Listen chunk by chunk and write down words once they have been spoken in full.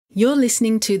You're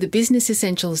listening to the Business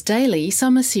Essentials Daily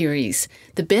Summer Series,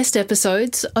 the best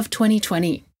episodes of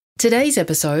 2020. Today's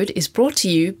episode is brought to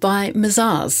you by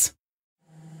Mazars.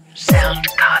 Sound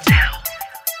Cartel.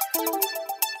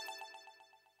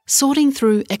 Sorting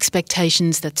through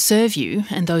expectations that serve you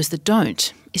and those that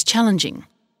don't is challenging.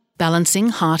 Balancing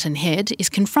heart and head is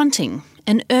confronting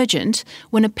and urgent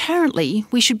when apparently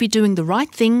we should be doing the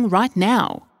right thing right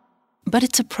now. But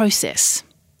it's a process,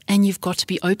 and you've got to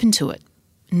be open to it.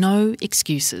 No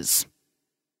excuses.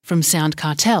 From Sound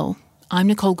Cartel, I'm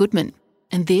Nicole Goodman,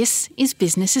 and this is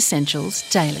Business Essentials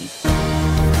Daily.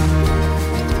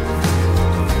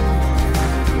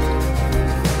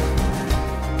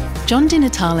 John Di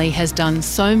Natale has done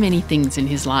so many things in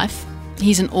his life.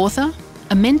 He's an author,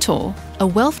 a mentor, a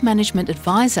wealth management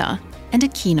advisor, and a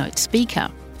keynote speaker.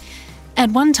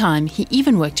 At one time, he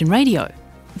even worked in radio,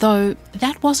 though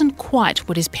that wasn't quite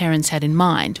what his parents had in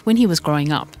mind when he was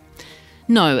growing up.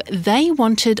 No, they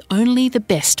wanted only the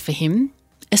best for him,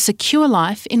 a secure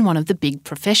life in one of the big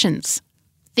professions.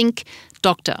 Think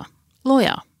doctor,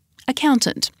 lawyer,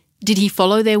 accountant. Did he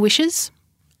follow their wishes?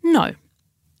 No.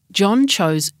 John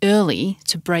chose early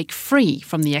to break free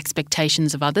from the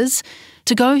expectations of others,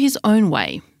 to go his own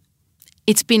way.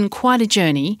 It's been quite a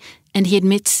journey, and he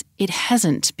admits it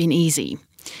hasn't been easy.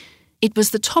 It was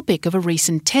the topic of a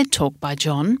recent TED Talk by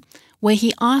John, where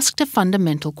he asked a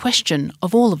fundamental question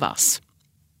of all of us.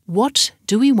 What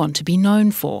do we want to be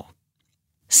known for?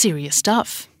 Serious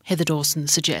stuff, Heather Dawson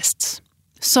suggests.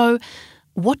 So,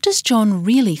 what does John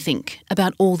really think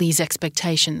about all these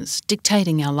expectations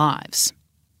dictating our lives?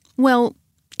 Well,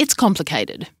 it's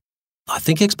complicated. I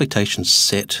think expectations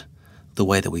set the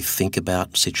way that we think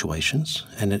about situations,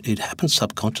 and it happens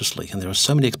subconsciously. And there are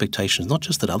so many expectations, not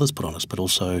just that others put on us, but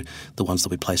also the ones that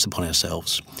we place upon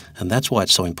ourselves. And that's why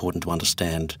it's so important to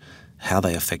understand how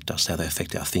they affect us, how they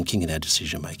affect our thinking and our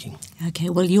decision-making. Okay,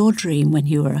 well, your dream when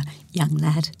you were a young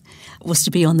lad was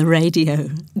to be on the radio,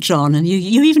 John, and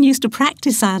you even used to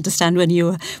practice, I understand, when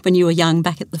you were young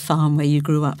back at the farm where you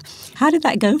grew up. How did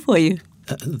that go for you?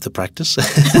 The practice.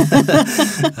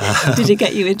 Did it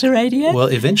get you into radio? Well,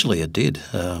 eventually it did.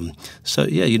 When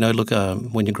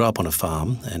you grow up on a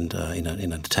farm and in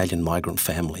an Italian migrant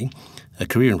family, a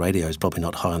career in radio is probably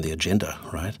not high on the agenda,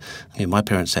 right? My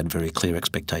parents had very clear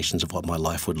expectations of what my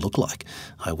life would look like.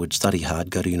 I would study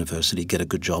hard, go to university, get a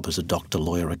good job as a doctor,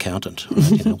 lawyer, accountant,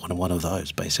 right? One of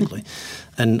those, basically.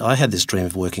 And I had this dream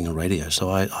of working in radio, so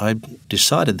I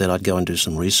decided that I'd go and do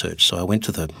some research. So I went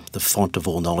to the font of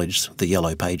all knowledge, the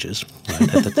Yellow Pages,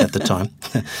 right, at the time,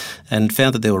 and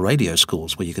found that there were radio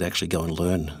schools where you could actually go and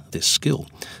learn this skill.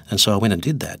 And so I went and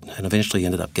did that, and eventually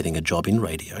ended up getting a job in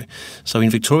radio. So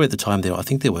in Victoria at the time, I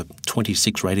think there were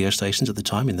 26 radio stations at the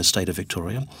time in the state of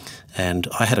Victoria, and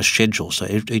I had a schedule. So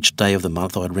each day of the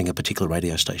month I would ring a particular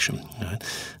radio station. Right?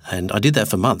 And I did that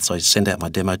for months. I'd send out my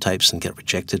demo tapes and get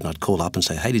rejected, and I'd call up and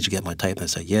say, hey, did you get my tape? And they'd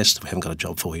say, yes, we haven't got a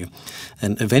job for you.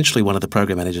 And eventually one of the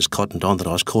program managers cottoned on that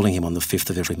I was calling him on the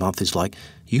 5th of every month. He's like,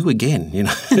 you again,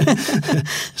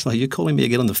 It's like, you're calling me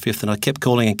again on the 5th. And I kept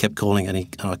calling, and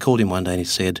I called him one day and he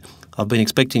said, I've been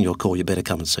expecting your call, you better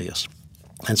come and see us.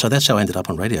 And so that's how I ended up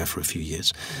on radio for a few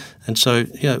years. And so,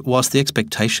 whilst the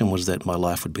expectation was that my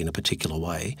life would be in a particular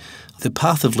way, the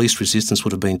path of least resistance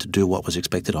would have been to do what was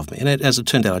expected of me. And as it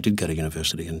turned out, I did go to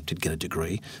university and did get a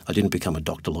degree. I didn't become a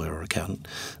doctor, lawyer or accountant.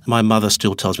 My mother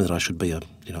still tells me that I should be a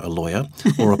lawyer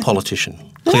or a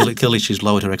politician. Clearly she's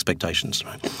lowered her expectations.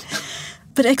 Right?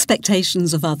 But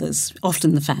expectations of others,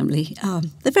 often the family,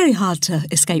 they're very hard to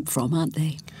escape from, aren't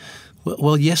they?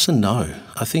 Well, yes and no.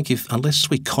 I think unless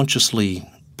we consciously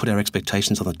put our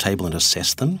expectations on the table and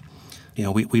assess them,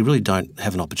 we really don't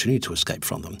have an opportunity to escape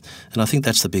from them. And I think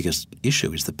that's the biggest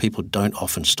issue, is that people don't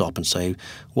often stop and say,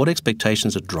 what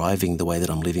expectations are driving the way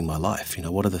that I'm living my life?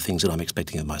 What are the things that I'm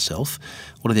expecting of myself?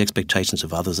 What are the expectations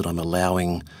of others that I'm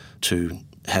allowing to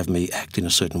have me act in a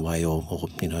certain way or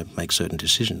make certain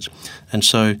decisions? And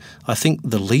so I think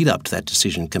the lead up to that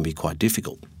decision can be quite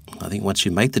difficult. I think once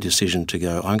you make the decision to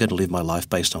go, I'm going to live my life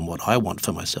based on what I want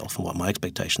for myself and what my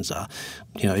expectations are,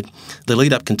 the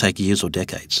lead up can take years or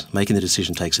decades. Making the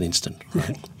decision takes an instant,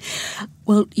 right?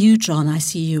 Well, you, John, I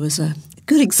see you as a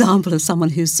good example of someone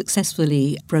who's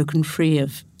successfully broken free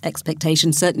of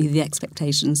expectations, certainly the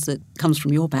expectations that comes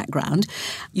from your background.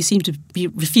 You seem to be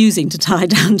refusing to tie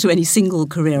down to any single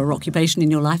career or occupation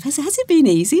in your life. Has it been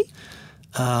easy?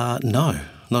 No,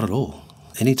 not at all.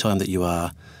 Any time that you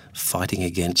are fighting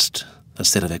against a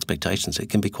set of expectations, it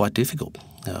can be quite difficult.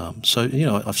 I've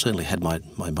certainly had my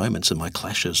moments and my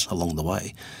clashes along the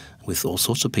way with all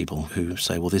sorts of people who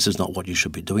say, well, this is not what you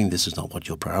should be doing, this is not what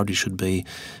your priority should be.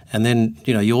 And then,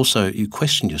 you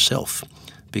question yourself.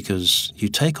 because you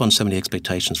take on so many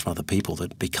expectations from other people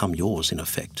that become yours in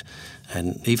effect.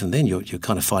 And even then you're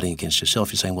kind of fighting against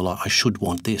yourself. You're saying, well, I should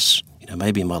want this.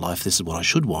 Maybe in my life this is what I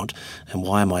should want, and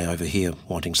why am I over here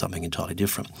wanting something entirely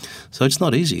different? So it's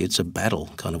not easy. It's a battle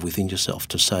kind of within yourself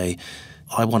to say,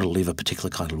 I want to live a particular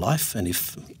kind of life, and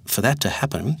if for that to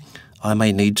happen, I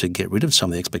may need to get rid of some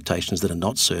of the expectations that are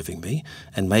not serving me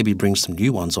and maybe bring some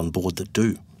new ones on board that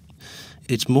do.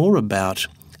 It's more about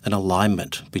an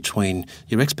alignment between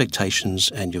your expectations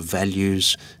and your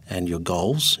values and your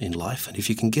goals in life. And if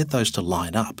you can get those to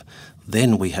line up,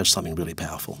 then we have something really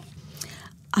powerful.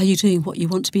 Are you doing what you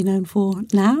want to be known for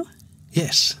now?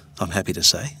 Yes, I'm happy to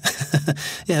say.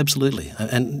 Yeah, absolutely.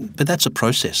 But that's a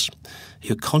process.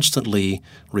 You're constantly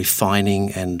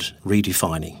refining and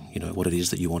redefining, what it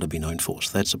is that you want to be known for.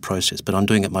 So that's a process. But I'm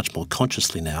doing it much more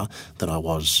consciously now than I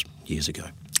was years ago.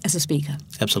 As a speaker?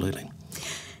 Absolutely.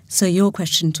 So your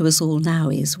question to us all now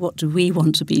is, what do we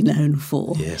want to be known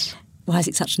for? Yes. Why is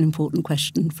it such an important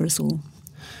question for us all?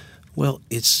 Well,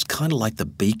 it's kind of like the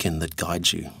beacon that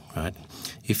guides you, right?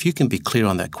 If you can be clear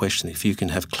on that question, if you can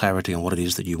have clarity on what it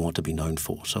is that you want to be known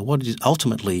for. So what is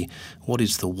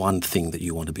the one thing that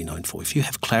you want to be known for? If you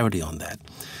have clarity on that,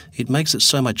 it makes it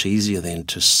so much easier then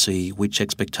to see which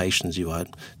expectations you are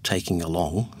taking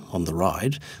along on the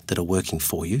ride that are working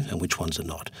for you and which ones are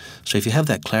not. So if you have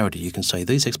that clarity, you can say,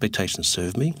 these expectations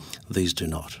serve me, these do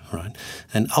not, right?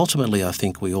 And ultimately, I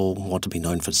think we all want to be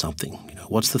known for something.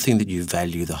 What's the thing that you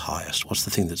value the highest? What's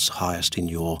the thing that's highest in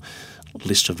your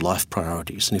list of life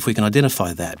priorities? And if we can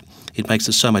identify that, it makes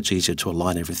it so much easier to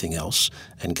align everything else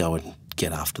and go and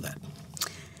get after that.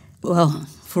 Well,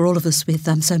 for all of us with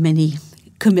so many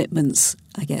commitments,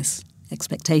 I guess,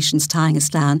 expectations tying us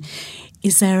down,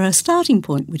 is there a starting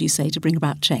point, would you say, to bring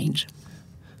about change?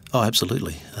 Oh,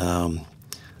 absolutely.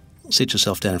 Sit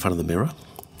yourself down in front of the mirror,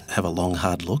 have a long,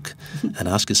 hard look, and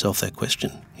ask yourself that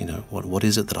question. What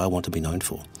is it that I want to be known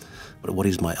for? What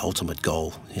is my ultimate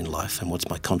goal in life, and what's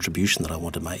my contribution that I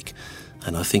want to make?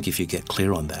 And I think if you get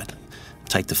clear on that,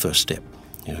 take the first step.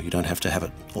 You don't have to have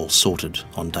it all sorted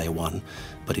on day one,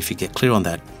 but if you get clear on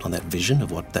that vision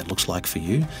of what that looks like for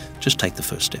you, just take the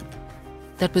first step.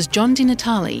 That was John Di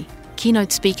Natale,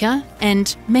 keynote speaker,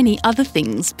 and many other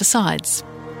things besides.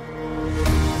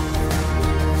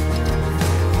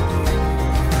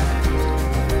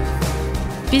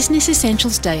 Business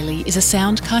Essentials Daily is a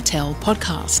Sound Cartel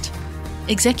podcast.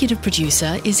 Executive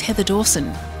producer is Heather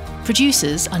Dawson.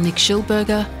 Producers are Nick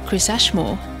Schilberger, Chris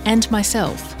Ashmore, and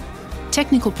myself.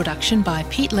 Technical production by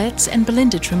Pete Letts and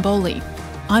Belinda Trimboli.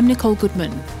 I'm Nicole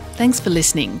Goodman. Thanks for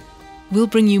listening. We'll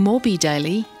bring you more B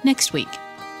Daily next week.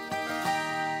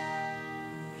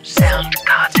 Sound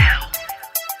Cartel.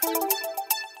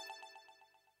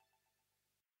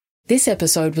 This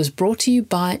episode was brought to you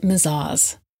by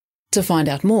Mazars. To find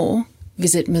out more,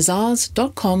 visit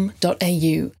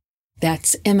mazars.com.au.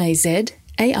 That's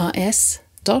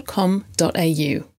mazars.com.au.